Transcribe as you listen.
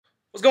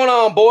What's going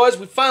on, boys?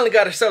 We finally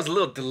got ourselves a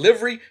little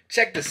delivery.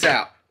 Check this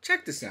out.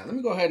 Check this out. Let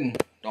me go ahead and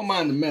don't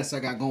mind the mess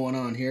I got going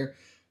on here.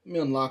 Let me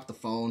unlock the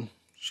phone,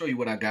 show you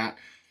what I got.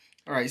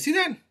 All right, you see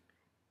that?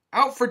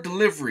 Out for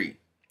delivery.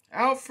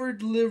 Out for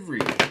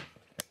delivery.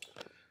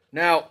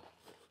 Now,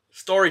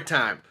 story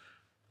time.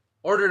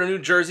 Ordered a new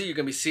jersey. You're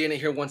going to be seeing it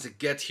here once it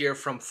gets here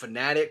from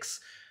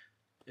Fanatics.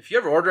 If you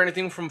ever order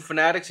anything from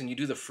Fanatics and you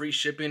do the free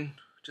shipping,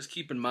 just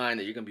keep in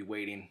mind that you're going to be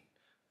waiting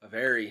a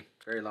very,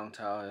 very long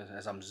time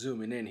as I'm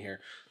zooming in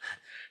here.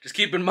 Just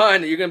keep in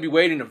mind that you're going to be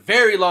waiting a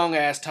very long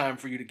ass time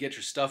for you to get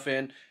your stuff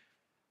in.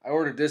 I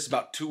ordered this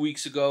about 2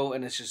 weeks ago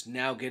and it's just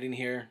now getting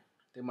here.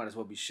 They might as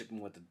well be shipping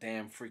with the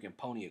damn freaking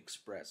Pony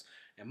Express,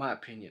 in my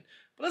opinion.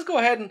 But let's go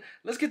ahead and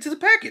let's get to the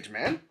package,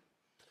 man.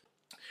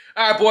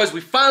 All right, boys,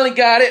 we finally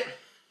got it.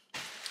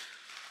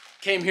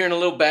 Came here in a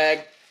little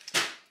bag.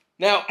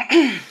 Now,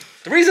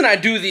 the reason I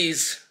do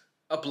these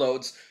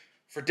uploads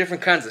for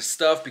different kinds of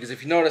stuff, because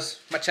if you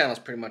notice, my channel is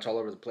pretty much all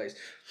over the place.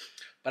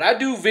 But I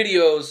do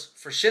videos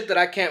for shit that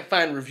I can't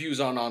find reviews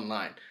on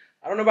online.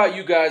 I don't know about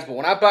you guys, but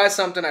when I buy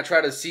something, I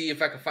try to see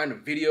if I can find a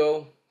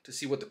video to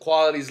see what the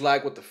quality's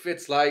like, what the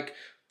fit's like,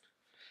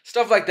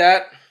 stuff like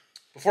that.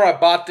 Before I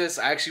bought this,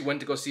 I actually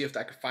went to go see if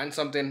I could find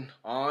something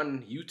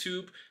on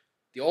YouTube.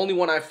 The only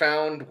one I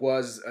found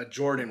was a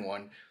Jordan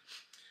one.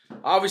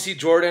 Obviously,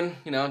 Jordan,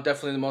 you know,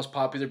 definitely the most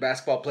popular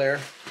basketball player.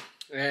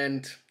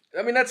 And,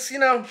 I mean, that's, you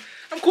know,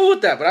 I'm cool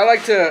with that. But I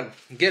like to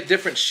get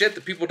different shit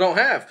that people don't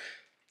have.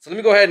 So let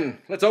me go ahead and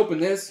let's open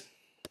this.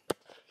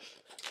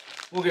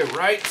 We'll get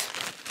right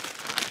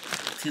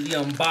to the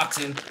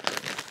unboxing.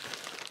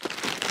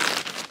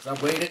 I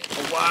waited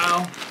a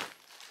while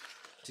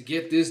to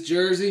get this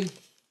jersey.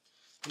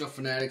 You know,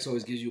 Fanatics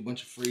always gives you a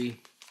bunch of free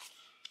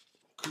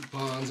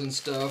coupons and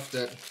stuff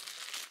that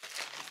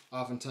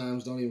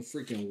oftentimes don't even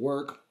freaking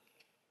work.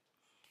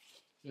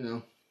 You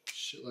know,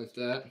 shit like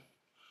that.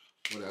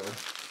 Whatever.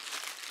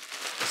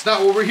 It's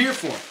not what we're here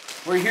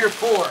for. We're here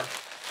for.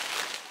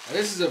 Now,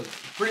 this is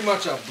pretty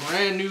much a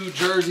brand new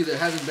jersey that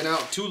hasn't been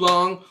out too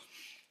long.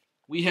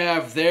 We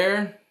have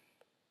there.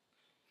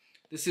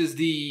 This is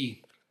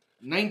the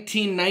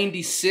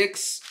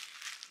 1996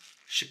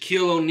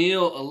 Shaquille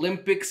O'Neal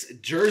Olympics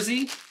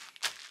jersey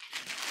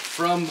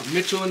from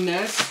Mitchell and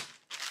Ness.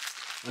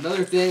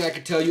 Another thing I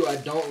can tell you I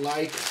don't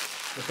like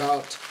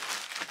about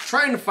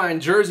trying to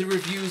find jersey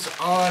reviews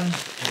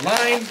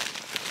online.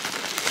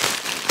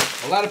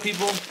 A lot of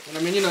people, and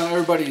I mean, you know,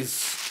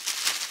 everybody's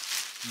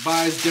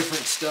buys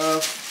different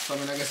stuff. So I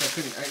mean, I guess I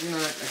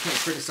can't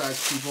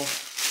criticize people.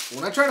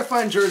 But when I try to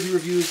find jersey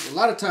reviews, a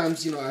lot of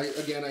times, you know, I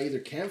either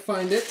can't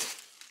find it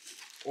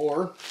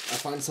or I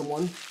find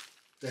someone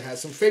that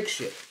has some fake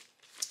shit.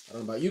 I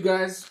don't know about you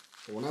guys,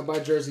 but when I buy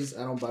jerseys,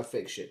 I don't buy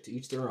fake shit. To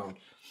each their own.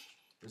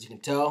 As you can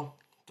tell,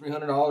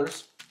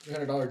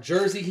 $300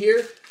 jersey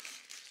here.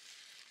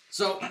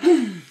 So,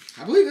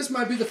 I believe this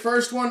might be the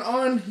first one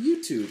on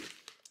YouTube.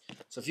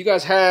 So if you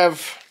guys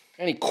have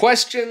any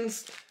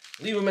questions,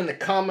 leave them in the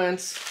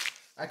comments.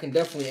 I can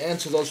definitely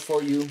answer those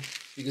for you.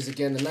 Because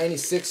again, the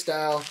 96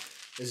 style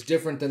is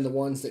different than the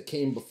ones that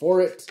came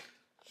before it.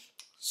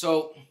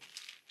 So,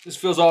 this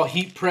feels all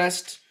heat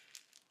pressed.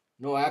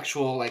 No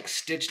actual like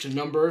stitched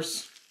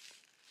numbers.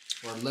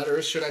 Or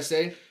letters, should I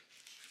say.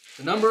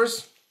 The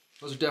numbers,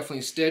 those are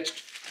definitely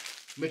stitched.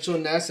 Mitchell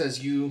and Ness,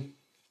 as you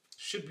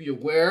should be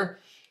aware,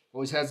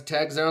 always has the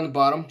tags there on the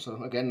bottom. So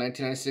again,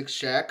 1996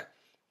 Shaq.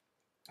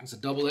 It's a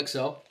double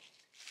XL.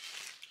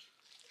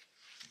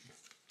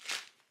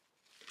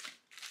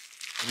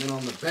 And then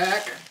on the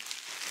back,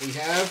 we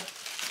have,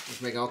 let's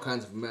make all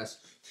kinds of a mess.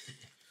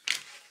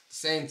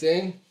 Same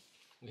thing.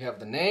 We have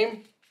the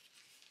name.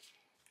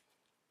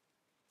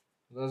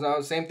 Those are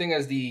the same thing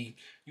as the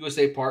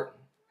USA part.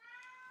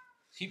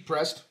 Heat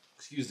pressed.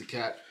 Excuse the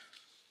cat.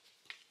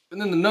 And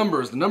then the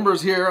numbers. The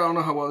numbers here, I don't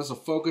know how well this will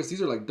focus.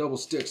 These are like double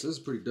sticks. This is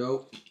pretty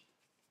dope.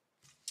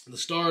 The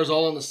stars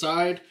all on the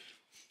side.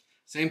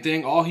 Same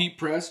thing, all heat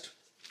pressed.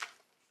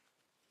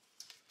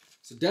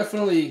 So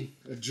definitely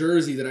a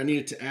jersey that I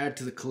needed to add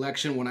to the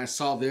collection. When I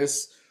saw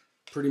this,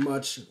 pretty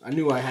much I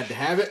knew I had to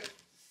have it.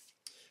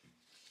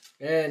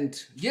 And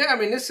yeah, I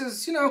mean, this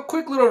is, you know, a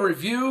quick little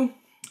review.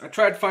 I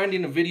tried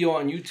finding a video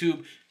on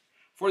YouTube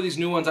for these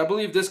new ones. I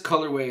believe this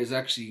colorway is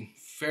actually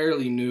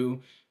fairly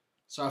new.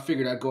 So I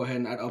figured I'd go ahead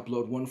and I'd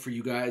upload one for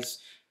you guys.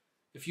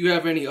 If you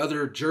have any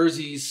other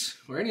jerseys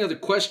or any other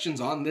questions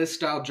on this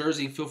style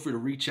jersey, feel free to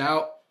reach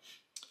out.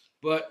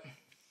 But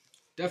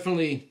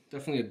definitely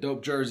a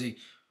dope jersey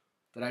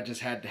that I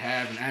just had to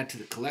have and add to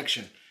the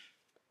collection.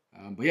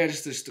 But yeah,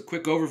 just a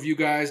quick overview,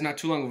 guys. Not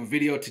too long of a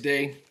video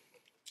today.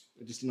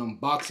 Just an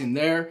unboxing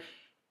there.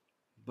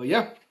 But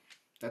yeah,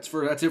 that's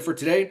it for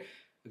today.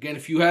 Again,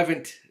 if you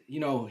haven't, you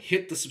know,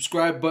 hit the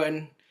subscribe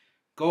button,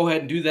 go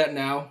ahead and do that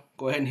now.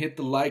 Go ahead and hit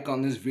the like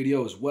on this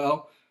video as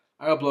well.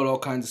 I upload all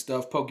kinds of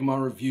stuff,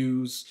 Pokemon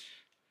reviews,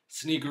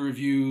 sneaker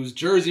reviews,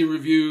 jersey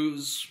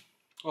reviews,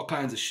 all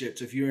kinds of shit.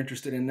 So if you're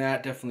interested in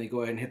that, definitely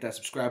go ahead and hit that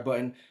subscribe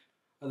button.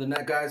 Other than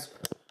that, guys,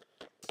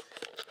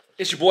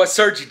 it's your boy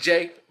Sergi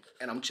J,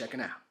 and I'm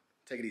checking out.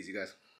 Take it easy, guys.